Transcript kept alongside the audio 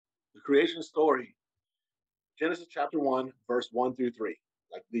creation story, Genesis chapter 1, verse 1 through 3,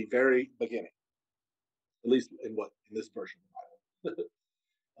 like the very beginning, at least in this version of the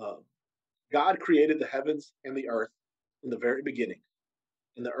Bible. God created the heavens and the earth in the very beginning,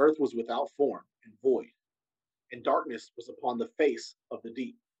 and the earth was without form and void, and darkness was upon the face of the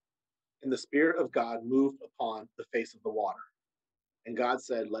deep. And the Spirit of God moved upon the face of the water. And God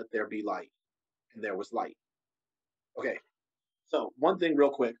said, "Let there be light." And there was light. Okay, so one thing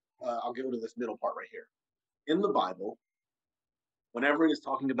real quick, I'll get into this middle part right here. In the Bible, whenever it is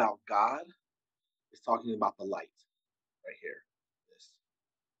talking about God, it's talking about the light right here. This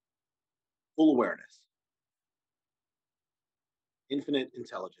full awareness, infinite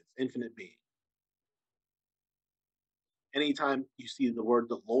intelligence, infinite being. Anytime you see the word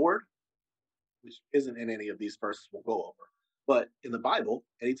the Lord, which isn't in any of these verses we'll go over, but in the Bible,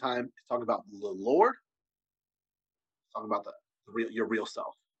 anytime it's talking about the Lord, it's talking about your real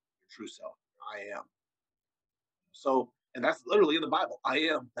self, your true self. I am. So, and that's literally in the Bible. I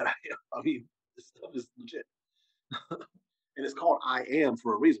am that I am. I mean, this stuff is legit. And it's called I am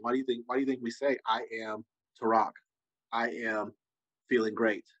for a reason. Why do you think we say I am Tarak? I am feeling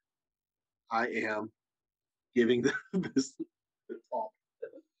great. I am giving this talk.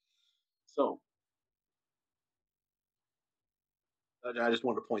 So I just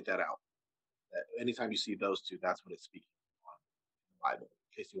wanted to point that out. That anytime you see those two, that's what it's speaking on in the Bible.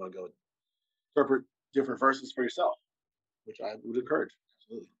 In case you want to go interpret different verses for yourself, which I would encourage.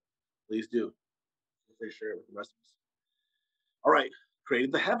 Absolutely. Please do. Feel free to share it with the rest of us. All right.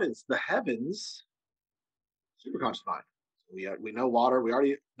 Created the heavens. The heavens, superconscious mind. So we know water. We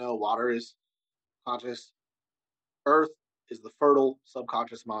already know water is conscious. Earth is the fertile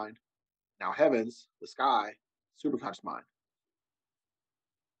subconscious mind. Now heavens, the sky, superconscious mind.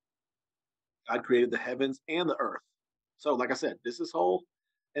 God created the heavens and the earth. So, like I said, this is whole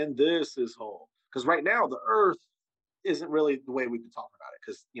and this is whole. Because right now the earth isn't really the way we've been talking about it.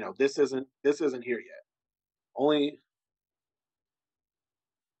 Because this isn't here yet. Only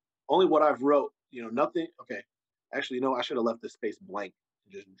what I've wrote. Nothing. Okay, actually, I should have left this space blank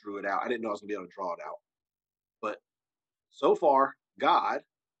and just drew it out. I didn't know I was gonna be able to draw it out. But so far, God,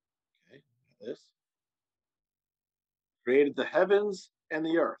 okay, this created the heavens and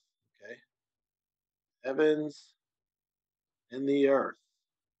the earth. Okay, heavens and the earth.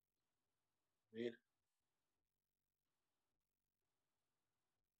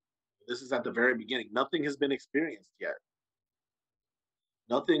 This is at the very beginning. Nothing has been experienced yet.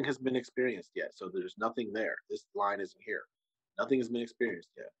 Nothing has been experienced yet. So there's nothing there. This line isn't here. Nothing has been experienced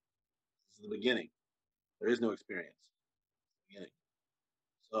yet. This is the beginning. There is no experience. Beginning.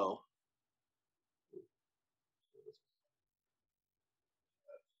 So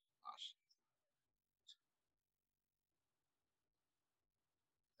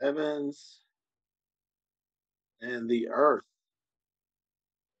heavens and the earth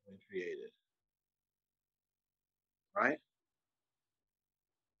were created. Right?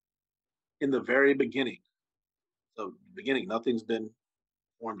 In the very beginning. So beginning, nothing's been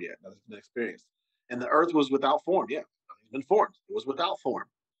formed yet. Nothing's been experienced. And the earth was without form. Yeah, nothing's been formed. It was without form.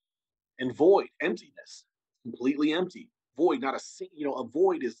 And void, emptiness, completely empty. Void, not a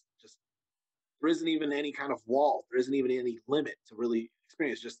void is just, there isn't even any kind of wall. There isn't even any limit to really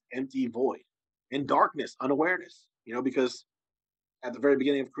experience, just empty void. And darkness, unawareness, because at the very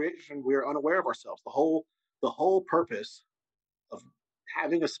beginning of creation, we are unaware of ourselves. The whole purpose of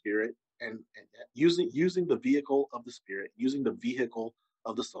having a spirit and using the vehicle of the spirit, using the vehicle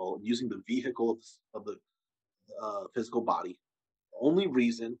of the soul, and using the vehicle of the physical body. The only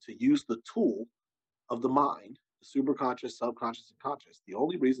reason to use the tool of the mind, the superconscious, subconscious, and conscious, the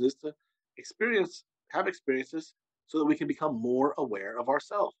only reason is to have experiences so that we can become more aware of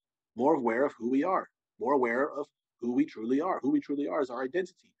ourselves, more aware of who we are, more aware of who we truly are. Who we truly are is our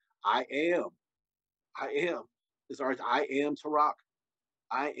identity. I am is our I am Tarak.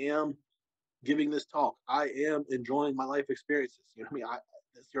 I am giving this talk. I am enjoying my life experiences. You know what I mean?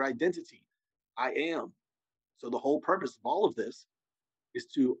 That's your identity. I am. So the whole purpose of all of this is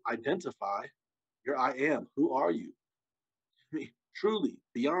to identify your I am. Who are you? I mean, truly,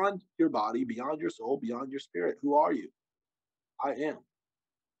 beyond your body, beyond your soul, beyond your spirit. Who are you? I am.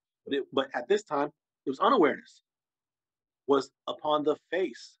 But at this time, it was unawareness. Was upon the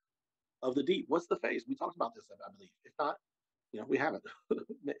face of the deep. What's the face? We talked about this, I believe. If not, we haven't.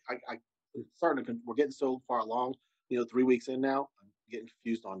 We're getting so far along. 3 weeks in now, I'm getting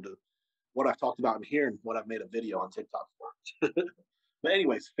confused on what I've talked about in here and what I've made a video on TikTok for. But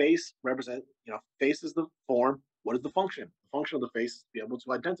anyways, face face is the form. What is the function? The function of the face is to be able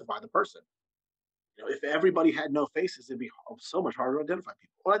to identify the person. If everybody had no faces, it'd be so much harder to identify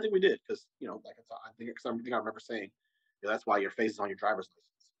people. Well, I think we did because like I think I remember saying, that's why your face is on your driver's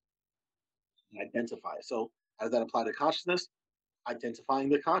license. You identify it. So how does that apply to consciousness? Identifying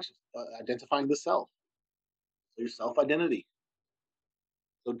the identifying the self. So your self identity.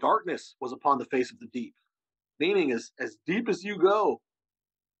 So darkness was upon the face of the deep, meaning as deep as you go,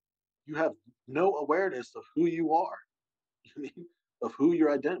 you have no awareness of who you are, of who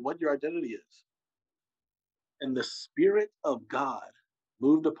what your identity is. And the Spirit of God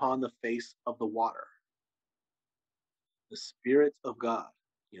moved upon the face of the water. The Spirit of God.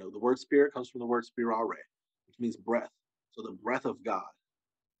 The word spirit comes from the word spirare, which means breath. So the breath of God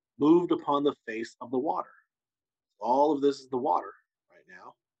moved upon the face of the water. All of this is the water right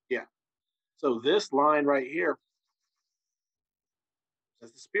now. Yeah. So this line right here,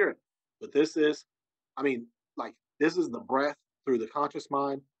 that's the spirit. But this is, this is the breath through the conscious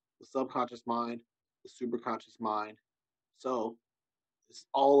mind, the subconscious mind, the superconscious mind. So it's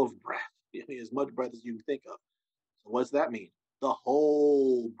all of breath. As much breath as you can think of. So what does that mean? The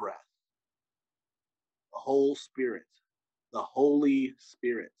whole breath, the whole spirit, the Holy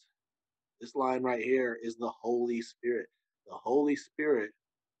Spirit. This line right here is the Holy Spirit. The Holy Spirit,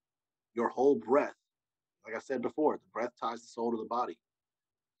 your whole breath. Like I said before, the breath ties the soul to the body.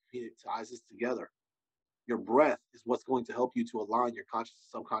 It ties this together. Your breath is what's going to help you to align your conscious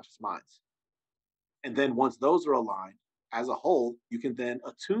and subconscious minds. And then once those are aligned as a whole, you can then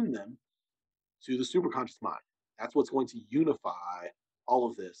attune them to the superconscious mind. That's what's going to unify all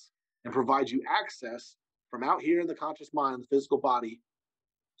of this and provide you access from out here in the conscious mind, the physical body,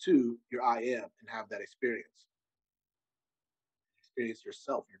 to your I am and have that experience. Experience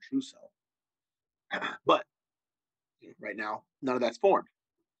yourself, your true self. But right now, none of that's formed.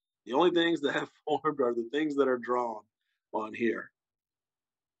 The only things that have formed are the things that are drawn on here.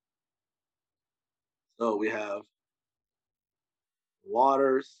 So we have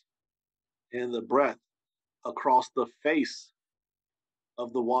waters and the breath across the face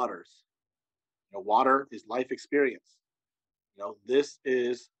of the waters. Water is life experience. This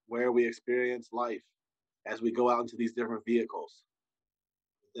is where we experience life as we go out into these different vehicles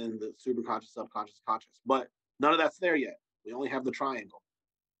in the superconscious, subconscious, conscious. But none of that's there yet. We only have the triangle.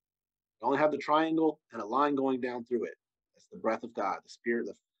 We only have the triangle and a line going down through it. That's the breath of God, the spirit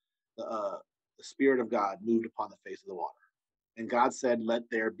of the spirit of God moved upon the face of the water. And God said, "Let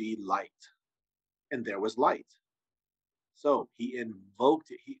there be light." And there was light. So he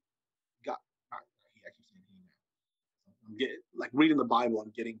invoked it. He got, he actually said he now. I'm getting, like reading the Bible,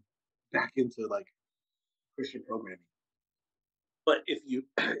 I'm getting back into like Christian programming. But if you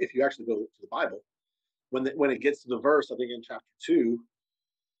if you actually go to the Bible, when it gets to the verse, I think in chapter 2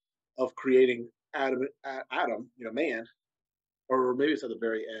 of creating Adam, man, or maybe it's at the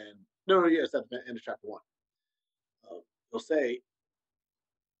very end. No, yeah, it's at the end of chapter 1. He'll say,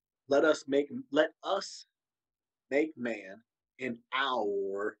 let us make man in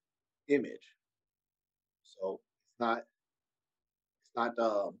our image. So it's not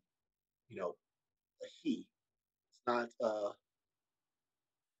a he. It's not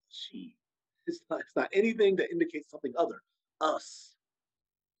she. It's not anything that indicates something other. Us,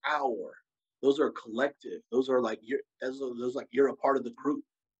 our. Those are collective. Those are like those like you're a part of the group.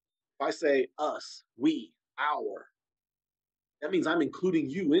 If I say us, we, our, that means I'm including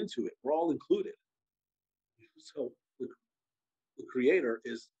you into it. We're all included. So the creator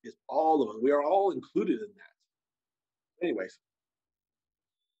is all of us. We are all included in that. Anyways,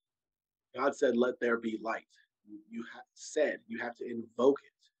 God said, "Let there be light." You said you have to invoke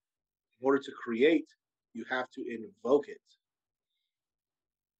it. In order to create, you have to invoke it.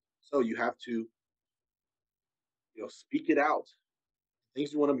 So you have to, speak it out.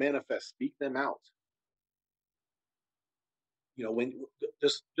 Things you want to manifest, speak them out. When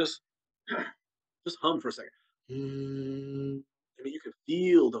just just hum for a second. You can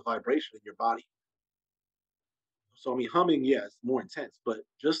feel the vibration in your body. So humming, yes, more intense, but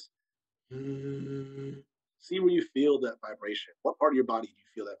just see where you feel that vibration. What part of your body do you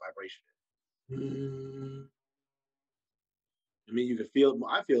feel that vibration in? You can feel it.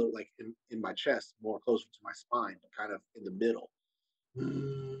 I feel it like in my chest, more closer to my spine, but kind of in the middle.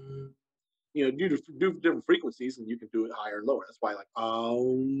 Do different frequencies, and you can do it higher and lower. That's why, like,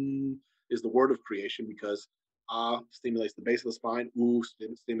 is the word of creation, because stimulates the base of the spine.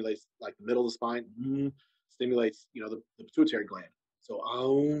 Stimulates like the middle of the spine. Stimulates, the pituitary gland. So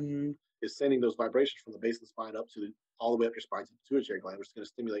is sending those vibrations from the base of the spine up to all the way up your spine to the pituitary gland, which is going to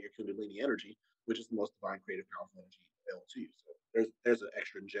stimulate your kundalini energy, which is the most divine, creative, powerful energy available to you. So there's an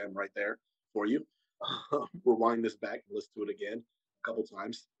extra gem right there for you. Rewind this back and listen to it again a couple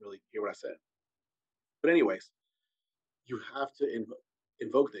times. Really hear what I said. But anyways, you have to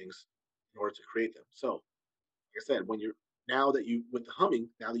invoke things in order to create them. So, like I said, when you're now that you with the humming,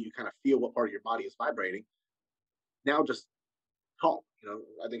 now that you kind of feel what part of your body is vibrating, now just talk.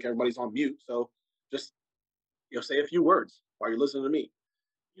 I think everybody's on mute, so just say a few words while you're listening to me.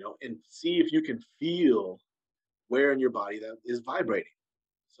 And see if you can feel where in your body that is vibrating.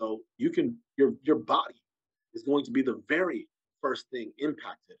 So your body is going to be the very first thing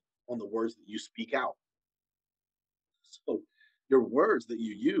impacted on the words that you speak out. So your words that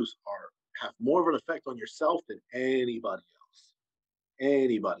you use are have more of an effect on yourself than anybody else.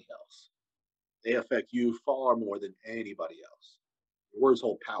 Anybody else. They affect you far more than anybody else. Your words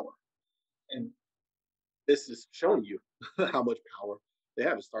hold power. And this is showing you how much power they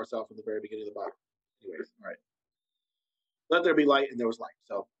have. It starts out from the very beginning of the Bible. Anyways, all right. Let there be light, and there was light.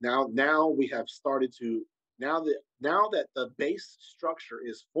 So now we have started to now that the base structure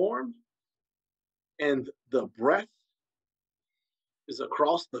is formed and the breath is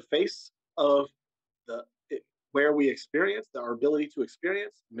across the face of the where we experience our ability to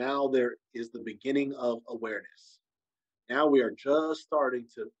experience. Now there is the beginning of awareness. Now we are just starting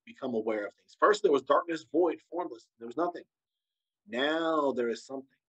to become aware of things. First, there was darkness, void, formless. There was nothing. Now there is something.